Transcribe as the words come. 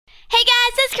Hey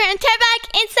guys, it's Karen. We're back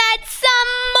inside some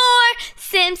more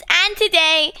Sims, and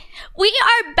today we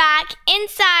are back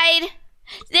inside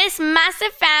this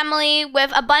massive family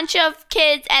with a bunch of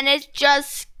kids, and it's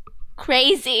just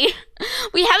crazy.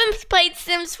 We haven't played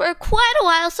Sims for quite a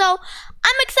while, so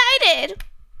I'm excited.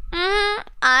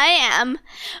 I am.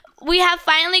 We have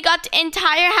finally got the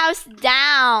entire house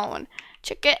down.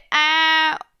 Check it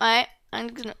out. Alright, I'm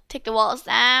gonna take the walls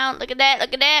down. Look at that,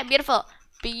 look at that. Beautiful.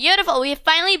 Beautiful. We have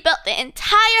finally built the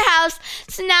entire house,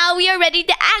 so now we are ready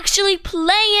to actually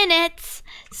play in it.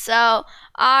 So,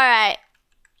 alright.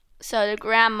 So, the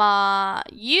grandma,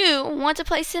 you want to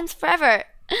play Sims forever.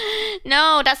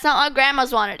 No, that's not what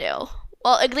grandmas want to do.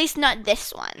 Well, at least not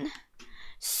this one.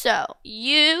 So,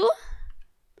 you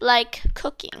like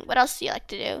cooking. What else do you like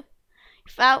to do?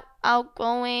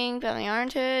 Outgoing, family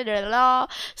oriented,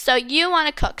 So, you want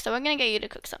to cook, so we're going to get you to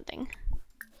cook something.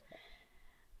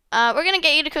 We're gonna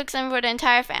get you to cook something for the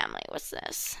entire family. What's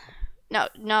this? No,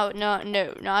 not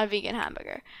a vegan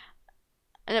hamburger.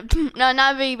 No,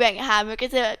 not a vegan hamburger.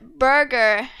 It's a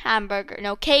burger hamburger.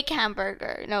 No, cake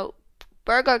hamburger. No,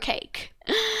 burger cake.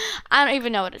 I don't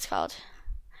even know what it's called.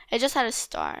 It just had a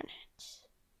star in it.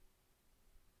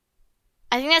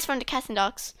 I think that's from the Cats and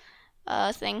Dogs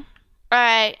thing.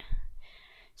 Alright.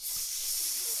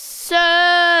 So,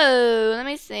 let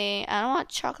me see. I don't want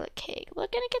chocolate cake. We're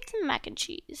gonna get some mac and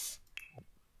cheese.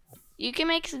 You can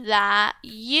make that.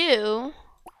 You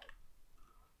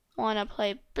want to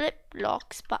play Blip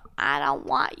Blocks, but I don't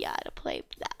want ya to play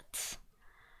that.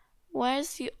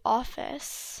 Where's the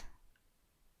office?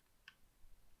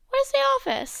 Where's the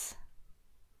office?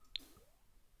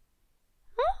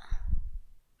 Huh?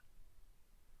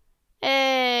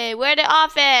 Hey, where's the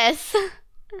office?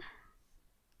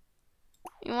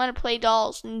 You want to play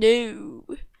dolls? No.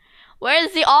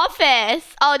 Where's the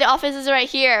office? Oh, the office is right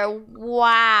here.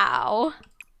 Wow.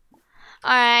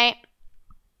 Alright.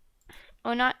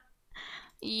 Oh, not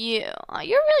you. Oh,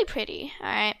 you're really pretty.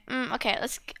 Alright. Okay,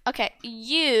 okay.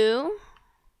 You're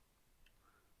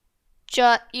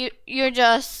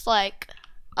just like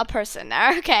a person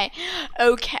there. Okay.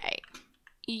 Okay.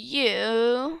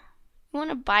 You want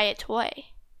to buy a toy.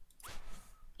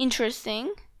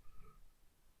 Interesting.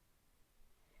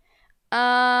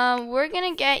 We're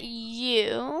gonna get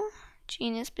you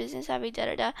genius, business savvy,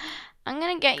 I'm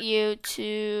gonna get you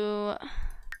to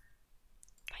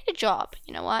find a job.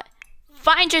 You know what?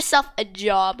 Find yourself a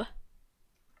job.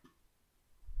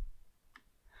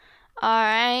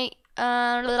 Alright,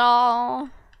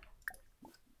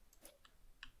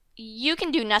 you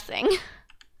can do nothing.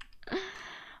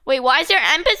 Wait, why is your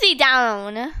empathy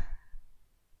down?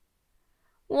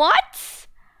 What?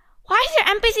 Why is your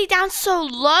empathy down so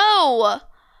low?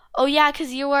 Oh yeah,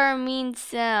 because you are a mean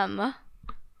sim.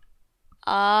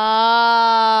 Oh.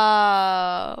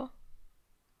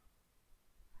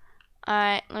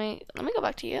 Alright, let me go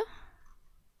back to you.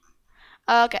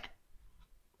 Okay.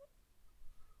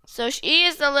 So she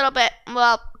is a little bit,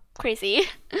 well, crazy.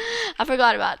 I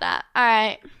forgot about that.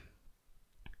 Alright.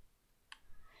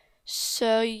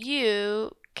 So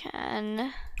you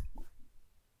can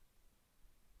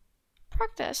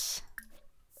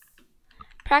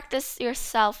practice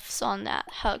yourself on that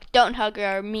hug. Don't hug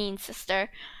your mean sister.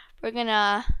 We're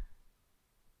gonna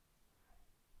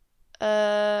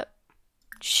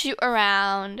shoot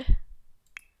around.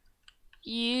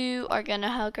 You are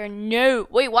gonna hug her. No,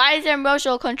 wait, why is their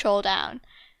emotional control down?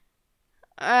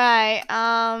 Alright,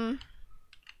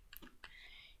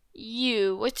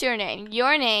 you, what's your name?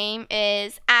 Your name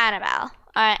is Annabelle.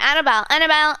 Alright,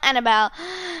 Annabelle.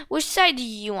 Which side do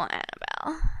you want, Annabelle?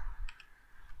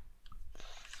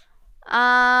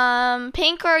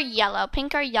 Pink or yellow?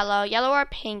 Pink or yellow? Yellow or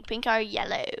pink? Pink or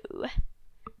yellow?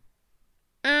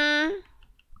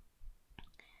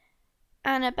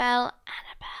 Annabelle.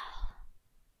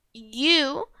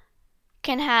 You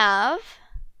can have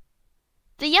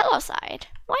the yellow side.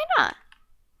 Why not?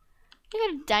 You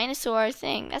got a dinosaur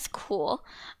thing. That's cool.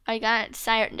 I got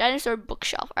a dinosaur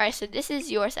bookshelf. Alright, so this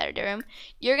is your side of the room.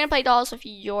 You're gonna play dolls with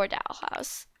your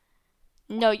dollhouse.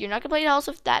 No, you're not gonna play dolls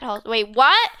with that house. Wait,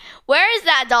 what? Where is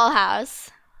that dollhouse?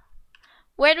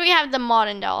 Where do we have the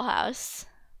modern dollhouse?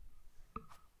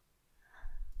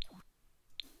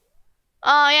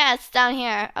 Oh yeah, it's down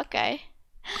here. Okay.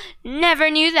 Never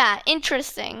knew that.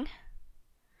 Interesting.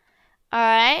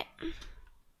 Alright.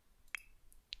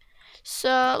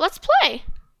 So, let's play.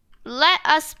 Let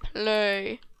us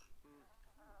play.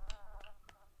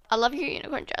 I love your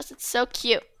unicorn dress. It's so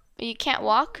cute. You can't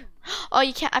walk? Oh,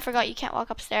 you can't. I forgot you can't walk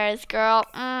upstairs, girl.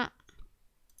 I'm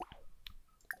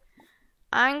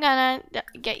gonna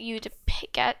get you to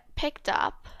get picked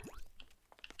up.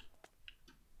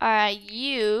 Alright,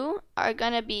 you are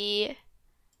gonna be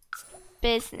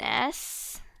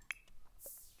business.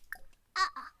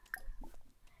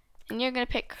 And you're gonna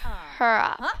pick her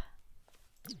up.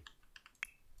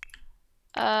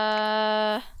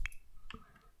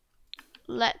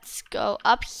 Let's go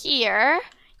up here.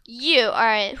 You,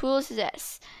 alright, who's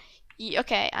this?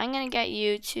 Okay, I'm gonna get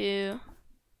you to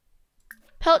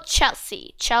put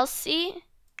Chelsea. Chelsea.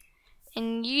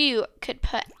 And you could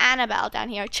put Annabelle down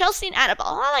here. Chelsea and Annabelle.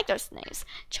 I like those names.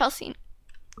 Chelsea.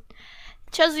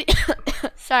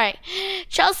 Sorry.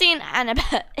 Chelsea and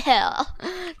Annabelle.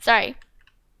 Sorry.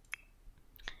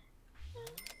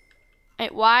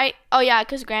 Wait, why? Oh, yeah,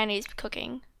 because Granny's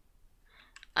cooking.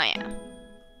 Oh, yeah.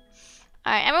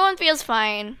 Alright, everyone feels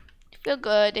fine. They feel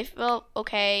good. They feel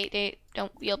okay. They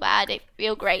don't feel bad. They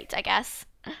feel great, I guess.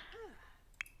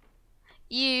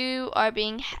 You are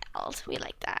being held. We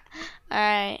like that.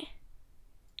 Alright.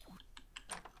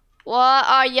 What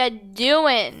are you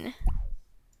doing?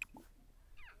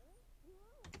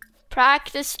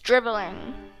 Practice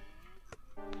dribbling.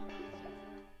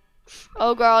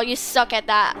 Oh, girl, you suck at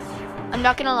that. I'm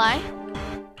not gonna lie.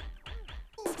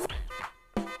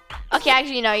 Okay,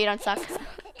 actually, no, you don't suck.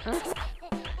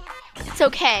 It's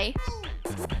okay.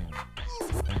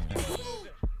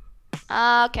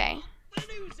 Okay.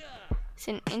 It's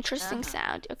an interesting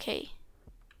sound. Okay.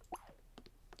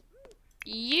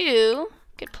 You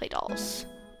could play dolls.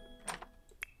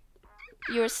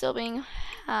 You are still being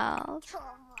held.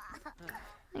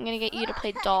 I'm gonna get you to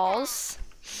play dolls.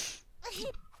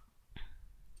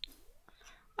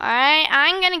 Alright,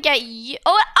 I'm gonna get you.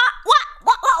 Oh, what?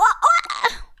 What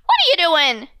are you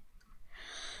doing?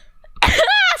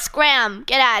 Scram!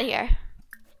 Get out of here.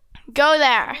 Go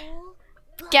there.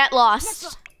 Get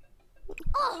lost.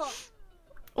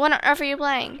 What on earth are you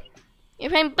playing? You're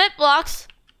playing bit blocks?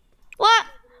 What?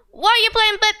 Why are you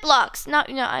playing bit blocks? No,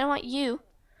 I don't want you.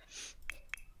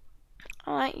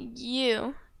 I want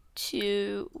you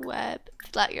to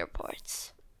fill out your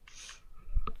reports.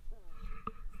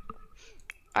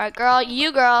 Alright, girl.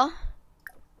 You, girl.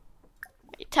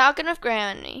 You're talking of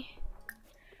Granny.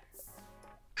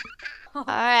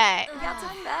 Alright.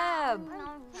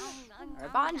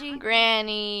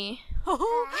 Granny.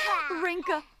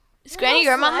 Rinka. Is Granny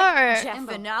your mama or?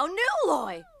 Jeffanow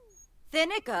Nuloy.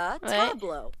 Thinica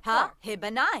Tablo. Ha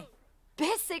Hibanai.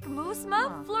 Bisic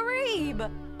Musma Florib.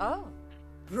 Oh.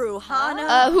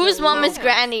 Bruhana. Whose mom is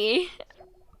Granny?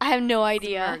 I have no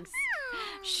idea.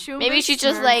 Maybe she's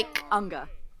just like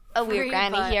a weird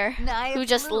granny here who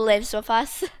just lives with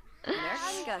us.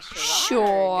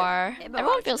 Sure.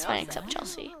 Everyone feels fine except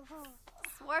Chelsea.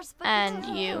 And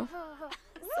you.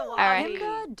 Alright.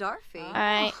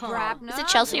 Alright. Is it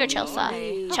Chelsea or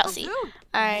Chelsea? Chelsea.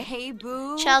 Alright.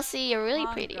 Chelsea, you're really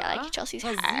pretty. I like Chelsea's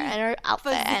hair and her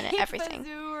outfit and everything.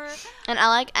 And I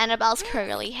like Annabelle's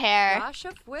curly hair.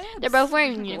 They're both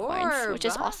wearing unicorns, which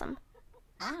is awesome.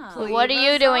 What are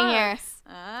you doing here?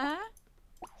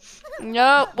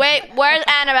 No, wait, where's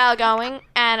Annabelle going?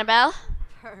 Annabelle?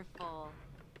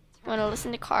 Wanna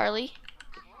listen to Carly?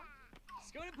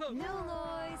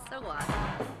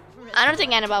 I don't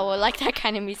think Annabelle would like that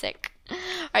kind of music.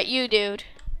 Alright, you dude.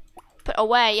 Put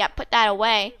away, yeah, put that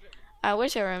away.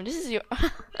 Where's your room? This is your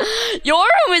your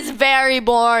room is very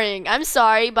boring. I'm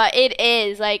sorry, but it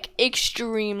is like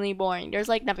extremely boring. There's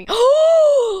like nothing.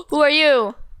 Who are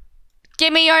you?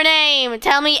 Give me your name.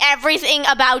 Tell me everything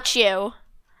about you.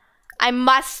 I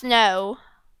must know.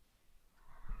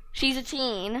 She's a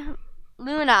teen.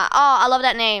 Luna. Oh, I love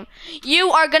that name.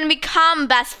 You are gonna become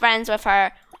best friends with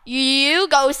her. You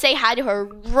go say hi to her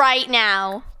right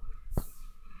now.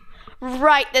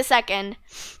 Right this second.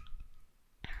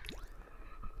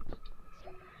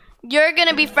 You're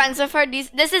gonna be friends with her.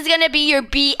 This is gonna be your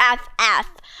BFF.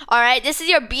 Alright, this is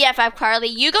your BFF, Carly.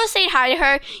 You go say hi to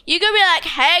her. You go be like,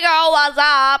 hey girl, what's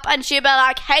up? And she'll be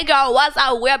like, hey girl, what's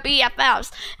up? We're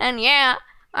BFFs. And yeah.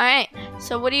 Alright,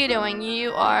 so what are you doing?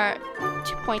 You are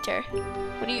two-pointer.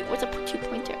 What's a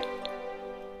two-pointer?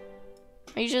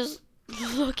 Are you just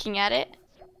looking at it?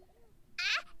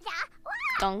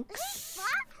 Dunks.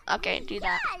 Okay, do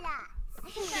that.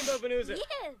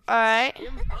 Alright.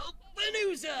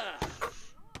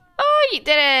 Oh, you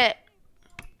did it.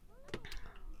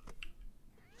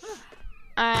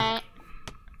 Alright.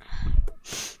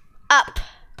 Up.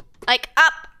 Like,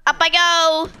 up. Up I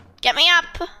go. Get me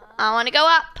up. I want to go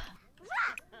up.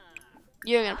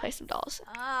 You're going to play some dolls.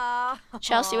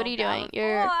 Chelsea, what are you doing?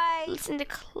 You're listening to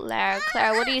Claire.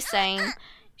 Claire, what are you saying?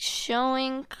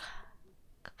 Showing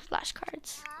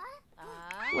flashcards.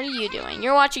 What are you doing?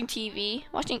 You're watching TV.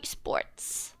 Watching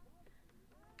sports.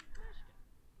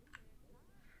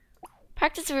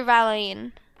 Practice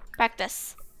revaline.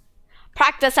 Practice.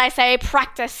 Practice, I say,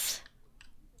 practice.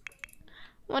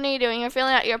 What are you doing? You're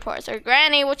filling out your reports. Or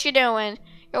Granny, what you doing?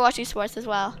 You're watching sports as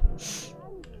well.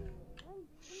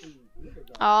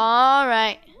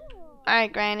 Alright.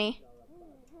 Alright, Granny.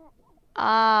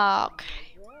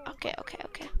 Okay.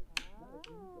 Okay.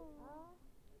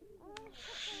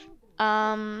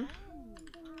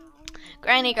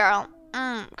 Granny girl.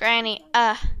 Granny,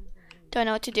 don't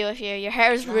know what to do with you. Your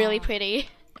hair is really pretty.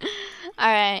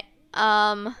 Alright,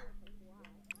 I'm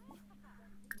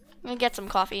gonna get some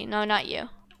coffee. No, not you.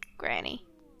 Granny.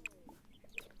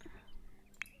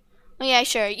 Oh, yeah,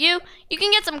 sure. You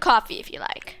can get some coffee if you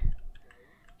like.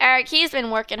 Eric, he's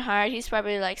been working hard. He's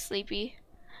probably like sleepy.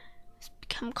 He's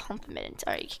become confident.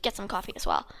 Alright, you can get some coffee as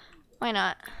well. Why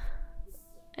not?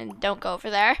 And don't go over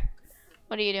there.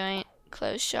 What are you doing?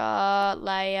 Close shot,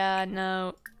 Laia,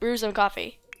 no. Brew some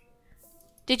coffee.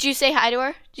 Did you say hi to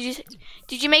her?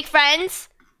 Did you make friends?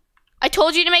 I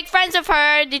told you to make friends with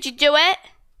her. Did you do it?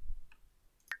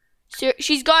 So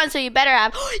she's gone, so you better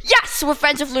have. Yes, we're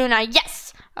friends with Luna.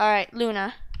 Yes. All right,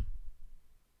 Luna.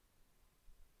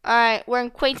 All right, we're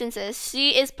acquaintances.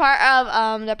 She is part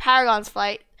of the Paragon's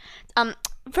flight,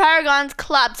 Paragon's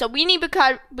club. So we need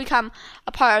to become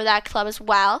a part of that club as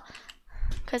well,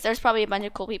 because there's probably a bunch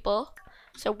of cool people.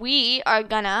 So we are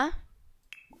gonna.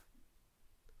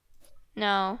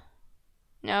 No,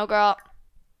 girl.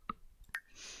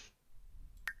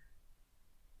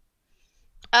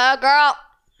 Girl.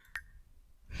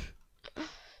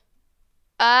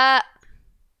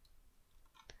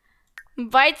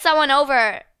 Invite someone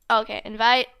over. Okay,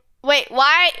 invite. Wait,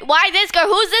 why this girl?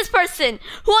 Who's this person?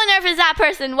 Who on earth is that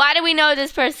person? Why do we know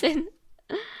this person?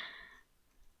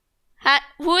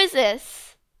 Who is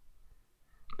this?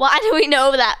 Why do we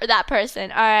know that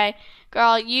person? All right,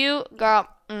 girl, girl.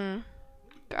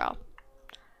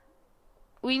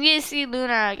 We need to see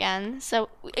Luna again. So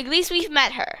at least we've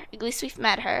met her.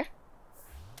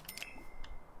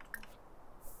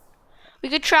 We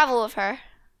could travel with her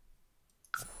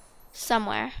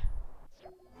somewhere.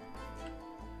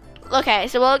 Okay,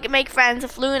 so we'll make friends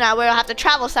with Luna. We'll have to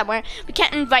travel somewhere. We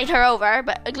can't invite her over,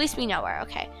 but at least we know her.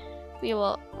 Okay,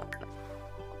 we'll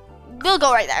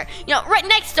go right there. You know, right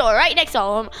next door.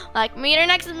 Like meet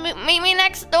me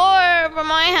next door from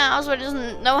my house, where there's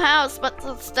no house, but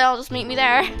still, just meet me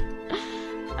there.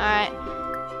 All right.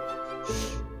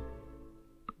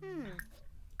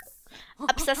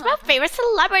 Obsessed about favorite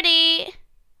celebrity.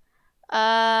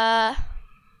 Oh,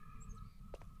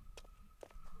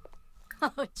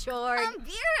 George.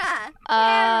 We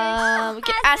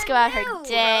can ask about her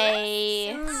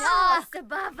day.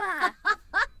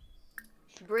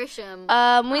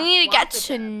 We need to get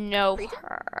to know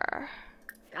her.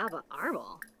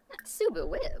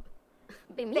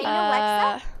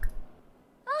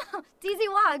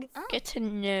 Get to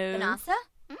know.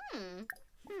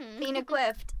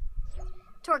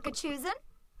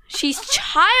 She's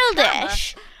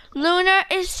childish. Luna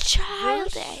is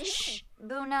childish.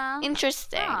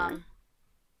 Interesting.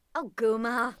 Oh,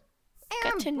 Guma.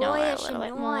 Get to know her a little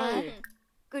bit more.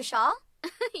 Gushal?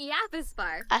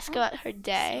 Ask about her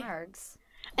day.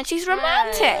 And she's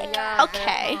romantic.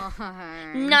 Okay.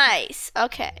 Nice.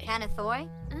 Okay. Hanathoy?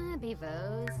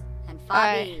 Bivos. And Fabi.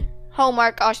 Alright.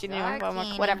 Homework. Oh, she didn't have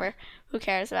homework. Whatever. Who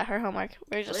cares about her homework?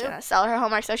 We're just gonna sell her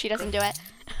homework so she doesn't do it.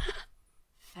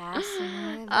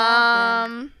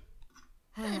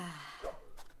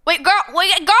 Wait, girl,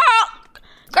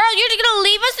 you're just gonna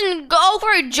leave us and go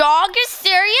for a jog? You're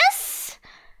serious?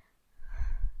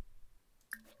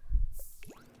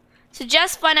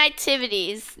 Suggest fun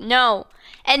activities. No.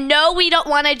 And no, we don't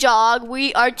want to jog.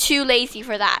 We are too lazy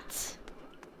for that.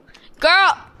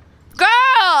 Girl,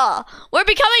 we're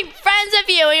becoming friends with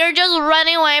you and you're just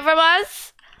running away from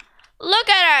us? Look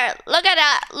at her. Look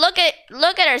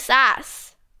at her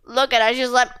sass. Look at her. She's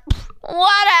like,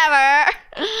 whatever.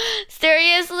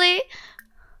 Seriously?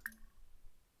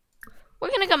 We're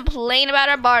going to complain about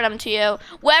our boredom to you,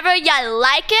 whether you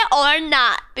like it or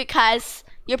not, because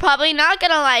you're probably not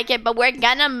going to like it, but we're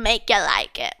going to make you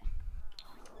like it.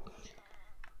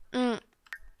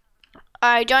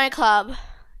 Alright, join a club.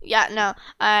 Yeah, no.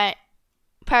 Alright.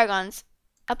 Paragons.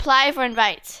 Apply for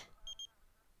invite.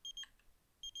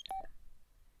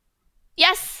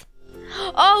 Yes!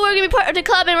 Oh, we're gonna be part of the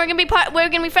club, and we're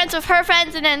gonna be friends with her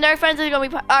friends, and then their friends are gonna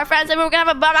be our friends, and we're gonna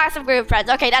have a massive group of friends.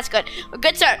 Okay, that's good.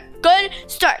 Good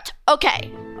start. Okay.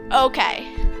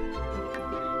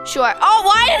 Sure. Oh,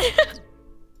 why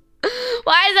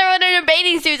is everyone in their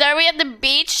bathing suits? Are we at the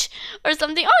beach or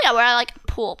something? Oh yeah, we're at like a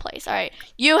pool place. All right,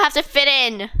 you have to fit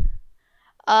in.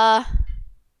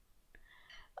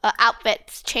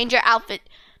 Outfits. Change your outfit.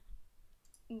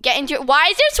 Get into your... Why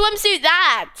is your swimsuit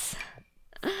that?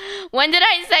 When did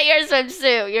I say your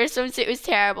swimsuit? Your swimsuit was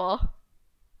terrible.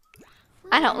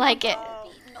 I don't like it.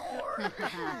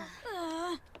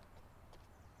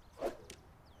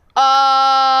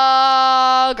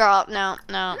 Oh, girl, no.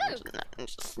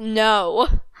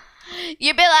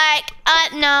 You'd be like,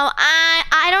 no,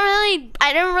 I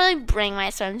don't really bring my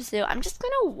swimsuit. I'm just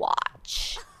gonna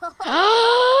watch.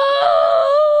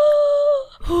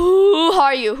 Who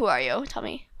are you? Tell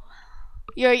me.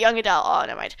 You're a young adult. Oh,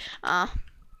 never mind.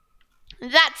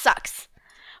 That sucks.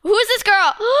 Who is this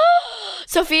girl?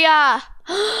 Sophia.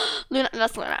 Luna,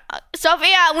 that's Luna.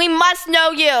 Sophia, we must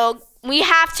know you. We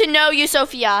have to know you,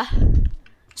 Sophia.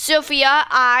 Sophia,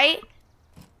 I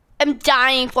am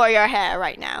dying for your hair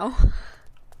right now.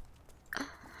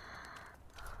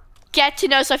 Get to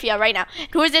know Sophia right now.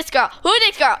 Who is this girl? Who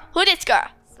this girl?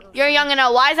 You're a young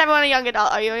adult. Why is everyone a young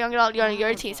adult? Are you a young adult? You're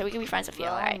a teen, so we can be friends, Sophia.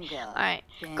 All right.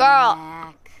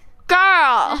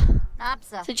 Girl.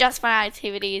 Suggest fun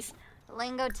activities.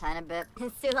 Lingo Tenabit.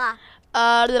 Sula.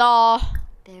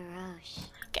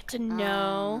 Get to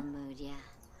know.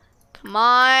 Come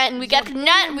on, we gotta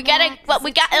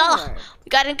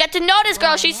get to know this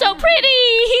girl. She's so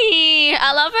pretty.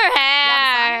 I love her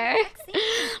hair.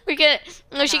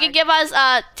 She could give us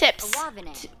tips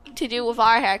to do with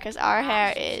our hair, because our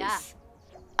hair is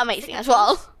amazing as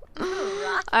well.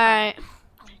 All right,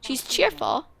 she's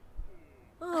cheerful.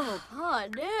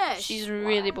 She's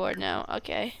really bored now.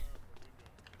 Okay.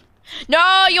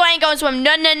 No, you ain't going swim.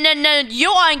 No.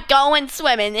 You ain't going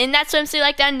swimming in that swimsuit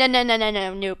like that.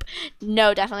 No. Nope.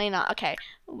 No, definitely not. Okay.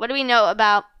 What do we know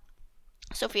about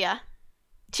Sophia?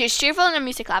 She's cheerful and a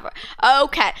music lover.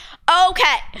 Okay. All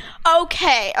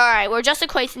right. We're just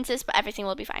acquaintances, but everything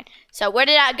will be fine. So where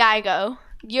did that guy go?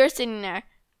 You're sitting there.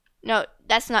 No,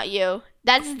 that's not you.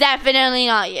 That's definitely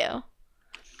not you.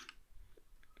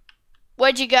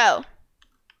 Where'd you go?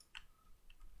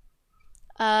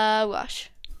 Gosh.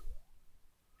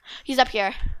 He's up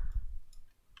here.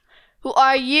 Who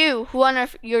are you? Who on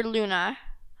earth? You're Luna.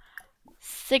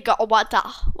 What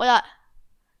up?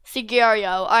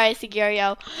 Sigerio. Alright,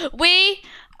 Sigerio. We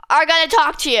are gonna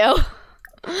talk to you.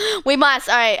 We must.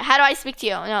 Alright, how do I speak to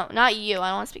you? No, not you. I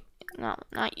don't want to speak. No,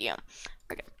 not you.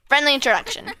 Okay. Friendly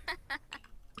introduction.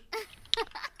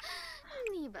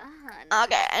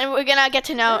 Okay, and we're gonna get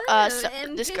to know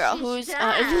this girl. Who's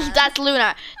that's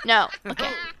Luna. No.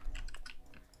 Okay.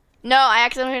 No, I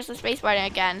accidentally pressed the space bar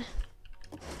again.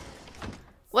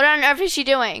 What on earth is she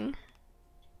doing?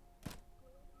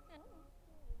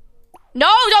 No,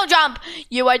 don't jump!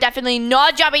 You are definitely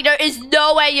not jumping. There is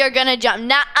no way you're gonna jump.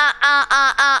 Nah,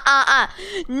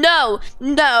 No.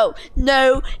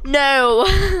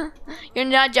 You're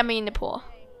not jumping in the pool.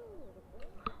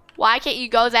 Why can't you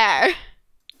go there?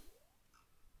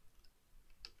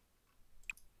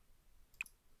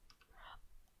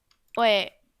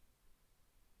 Wait.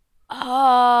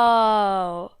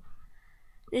 Oh.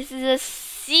 This is a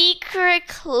secret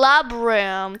club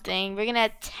room thing. We're gonna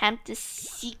attempt a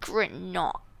secret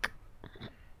knock.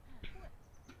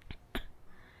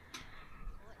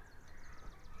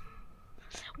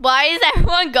 Why is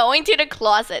everyone going to the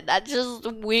closet? That's just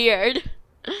weird.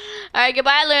 Alright,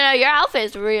 goodbye, Luna. Your outfit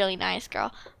is really nice,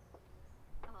 girl.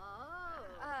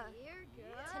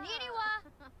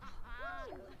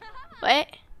 Wait.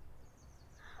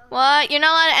 What? You're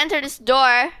not allowed to enter this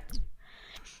door.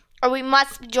 Or we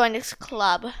must join this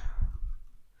club.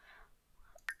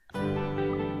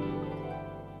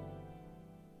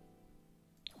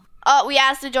 Oh, we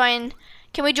asked to join.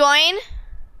 Can we join?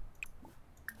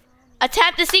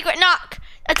 Attempt a secret knock.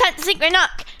 Attempt a secret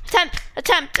knock.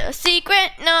 Attempt a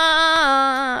secret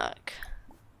knock.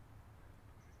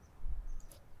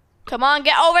 Come on,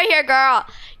 get over here, girl.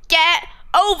 Get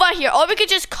over here. Or we could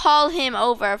just call him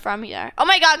over from here. Oh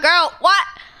my god, girl. What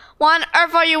on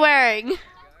earth are you wearing?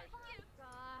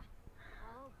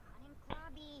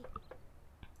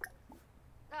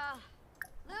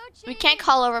 We can't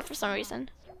call over for some reason.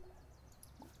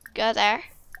 Go there.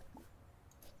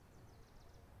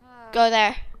 Go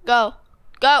there. Go.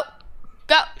 Go.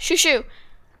 Go. Shoo shoo.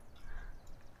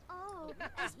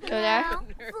 Go there.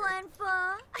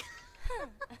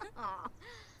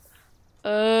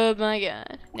 Oh my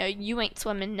god. No, you ain't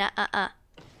swimming. Nuh-uh.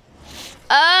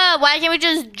 Why can't we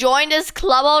just join this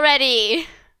club already?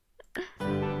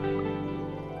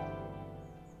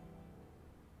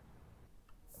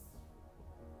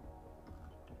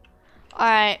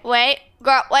 Alright, wait.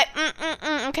 Girl, wait.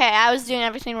 Okay, I was doing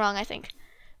everything wrong, I think.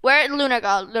 Where did Luna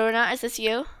go? Luna, is this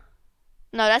you?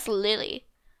 No, that's Lily.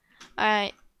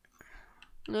 Alright.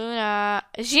 Luna.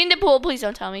 Is she in the pool? Please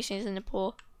don't tell me she's in the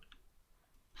pool.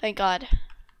 Thank God.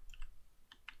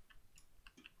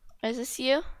 Is this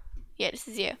you? Yeah, this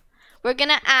is you. We're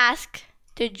gonna ask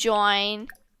to join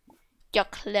your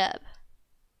club.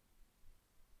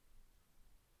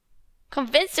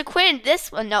 Convince to quit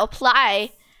this one. No,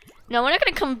 apply. No, we're not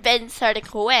gonna convince her to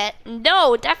quit.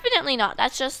 No, definitely not.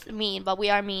 That's just mean, but we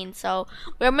are mean, so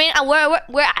we're mean.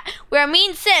 We're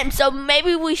mean Sims, so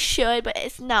maybe we should, but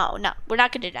it's no, we're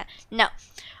not gonna do that. No.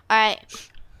 All right.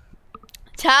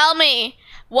 Tell me,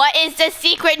 what is the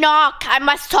secret knock? I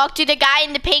must talk to the guy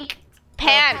in the pink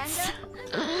pants.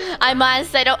 I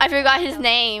must. I forgot his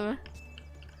name.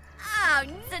 Oh,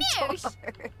 Noosh.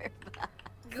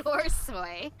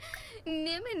 Gorsoy.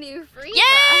 Nimanu Free.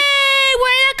 Yay!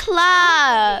 We're in a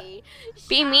club.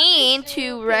 Be mean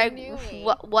to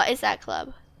what is that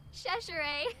club?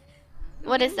 Sheshere.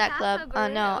 What is that club? Oh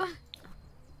no.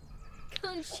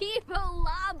 Conchipo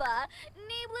Laba.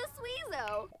 Nameless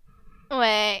Weezo.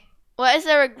 Wait. What is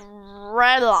the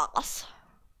regretlos?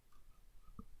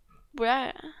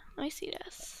 Where? Let me see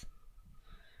this.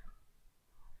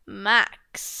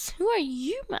 Max. Who are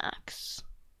you, Max?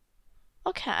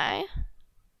 Okay.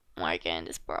 Morgan,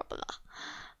 this blah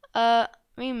blah.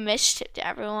 We mischief to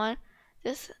everyone.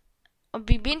 This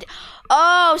be being.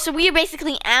 Oh, so we are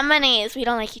basically enemies. We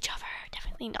don't like each other.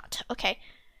 Definitely not. Okay.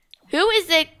 Who is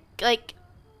it? Like.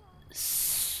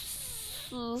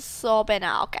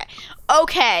 Sobena. Okay.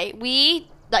 Okay. We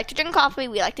like to drink coffee.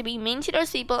 We like to be mean to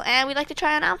those people, and we like to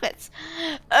try on outfits.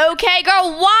 Okay,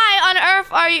 girl. Why on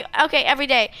earth are you? Okay, every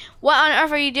day. What on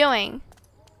earth are you doing?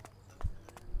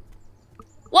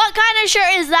 What kind of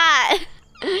shirt is that?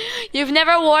 You've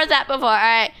never worn that before. All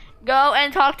right, go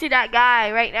and talk to that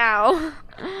guy right now.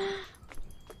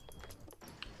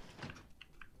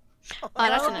 Oh,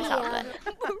 that's a nice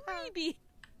outfit.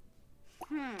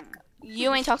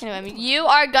 You ain't talking to him. You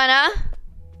are gonna.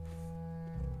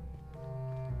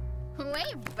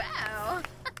 Wait, bow.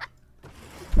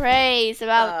 Praise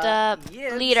about the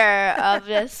yes. leader of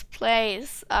this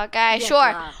place. Okay,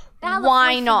 sure.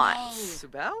 Why not?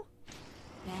 Subao?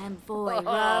 Fanboy,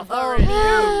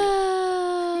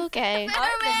 Okay.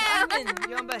 Arvin,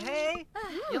 Yumba hey,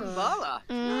 Yumbala,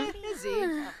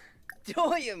 Izzy,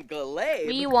 Doyum Galay.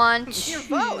 We want to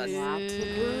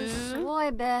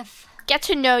Soy Biff. get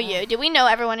to know you. Do we know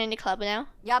everyone in the club now?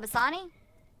 Yabasani?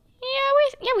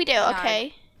 Yeah, we do.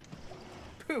 Okay.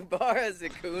 Pubara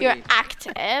Zakuni. You're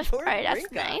active. Alright,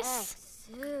 that's nice.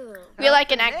 You're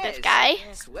like an active guy.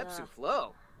 Swepsu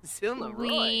Flow. Silna Roy.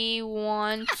 We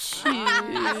want to.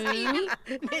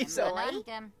 Niso.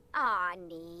 Aw,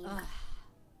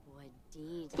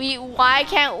 nee. Why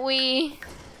can't we?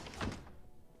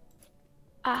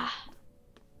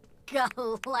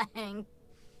 Galang.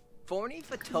 Forny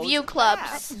Fatosa. View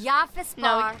clubs. Yafis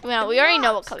No, we already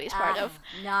know what club he's part of.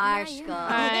 Narshka.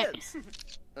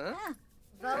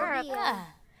 Alright.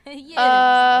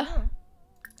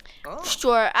 Oh.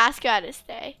 Sure. Ask you how to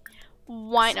stay.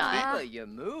 Why not? Skiba you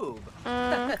move.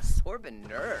 Sorbin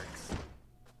Nurks.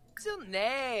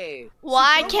 Silnay.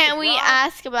 Why can't we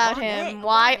ask about him?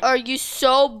 Why are you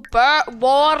so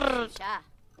bored?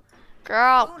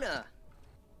 Girl, Una.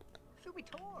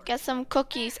 get some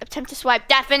cookies. Attempt to swipe.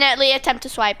 Definitely attempt to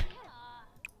swipe.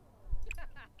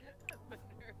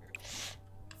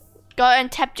 Go and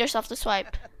tempt yourself to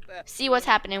swipe. See what's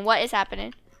happening. What is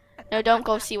happening? No, don't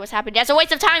go see what's happening. That's a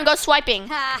waste of time. Go swiping.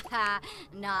 Ha ha.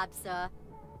 Nobsa.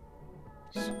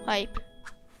 Swipe.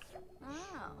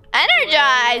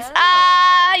 Energize.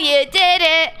 Ah, you did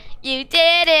it. You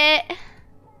did it.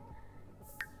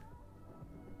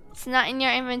 It's not in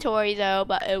your inventory though,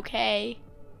 but okay.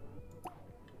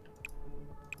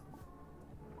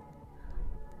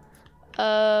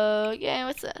 Yeah,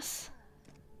 what's this?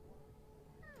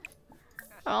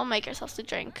 Oh, make yourselves a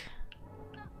drink.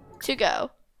 To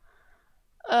go.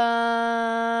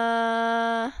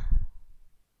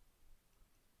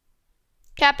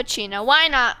 Cappuccino. Why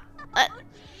not?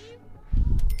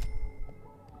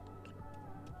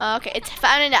 Okay, it's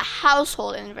found in the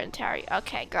household inventory.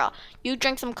 Okay, girl. You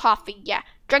drink some coffee. Yeah.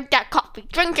 Drink that coffee.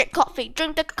 Drink it coffee.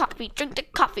 Drink the coffee. Drink the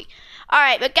coffee.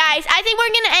 Alright, but guys, I think we're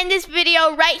going to end this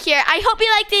video right here. I hope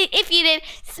you liked it. If you did,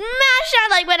 smash that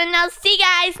like button. I'll see you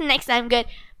guys next time. Good.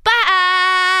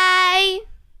 Bye.